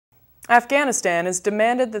Afghanistan has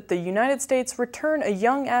demanded that the United States return a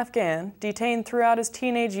young Afghan detained throughout his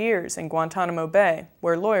teenage years in Guantanamo Bay,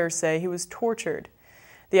 where lawyers say he was tortured.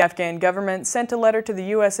 The Afghan government sent a letter to the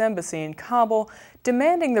U.S. Embassy in Kabul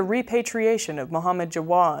demanding the repatriation of Mohammed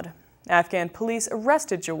Jawad. Afghan police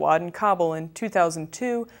arrested Jawad in Kabul in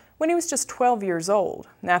 2002 when he was just 12 years old,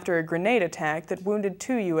 after a grenade attack that wounded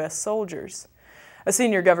 2 U.S. soldiers. A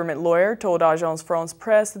senior government lawyer told Agence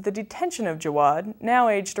France-Presse that the detention of Jawad, now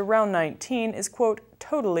aged around 19, is, quote,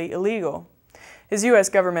 totally illegal. His U.S.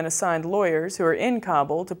 government-assigned lawyers, who are in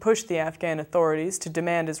Kabul to push the Afghan authorities to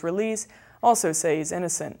demand his release, also say he's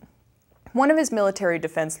innocent. One of his military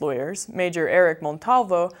defense lawyers, Major Eric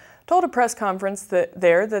Montalvo, told a press conference that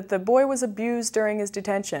the boy was abused during his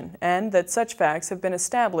detention and that such facts have been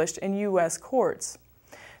established in U.S. courts.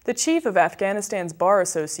 The chief of Afghanistan's Bar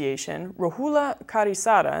Association, Ruhollah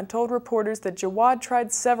Karisada, told reporters that Jawad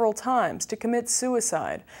tried several times to commit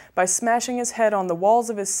suicide by smashing his head on the walls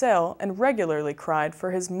of his cell and regularly cried for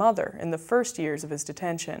his mother in the first years of his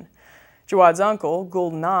detention. Jawad's uncle, Gul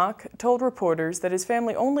Nak, told reporters that his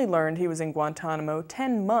family only learned he was in Guantanamo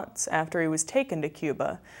 10 months after he was taken to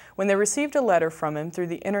Cuba, when they received a letter from him through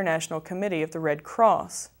the International Committee of the Red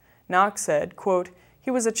Cross. Nak said, quote, "He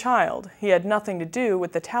was a child. He had nothing to do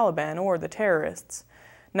with the Taliban or the terrorists."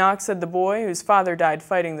 Nak said the boy, whose father died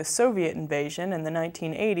fighting the Soviet invasion in the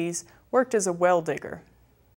 1980s, worked as a well digger.